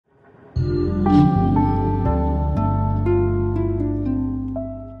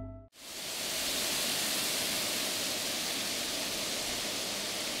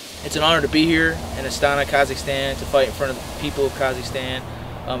It's an honor to be here in Astana, Kazakhstan, to fight in front of the people of Kazakhstan.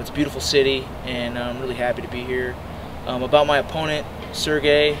 It's a beautiful city, and I'm really happy to be here. About my opponent,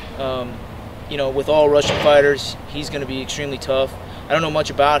 Sergey, you know, with all Russian fighters, he's going to be extremely tough. I don't know much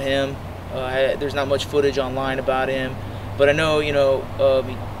about him. There's not much footage online about him, but I know, you know,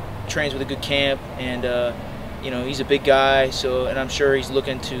 he trains with a good camp, and you know, he's a big guy. So, and I'm sure he's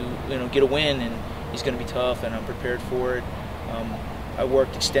looking to, you know, get a win, and he's going to be tough, and I'm prepared for it. I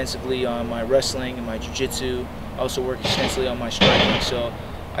worked extensively on my wrestling and my jiu-jitsu. I also worked extensively on my striking, so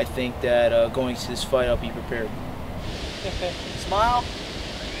I think that going to this fight, I'll be prepared. Smile.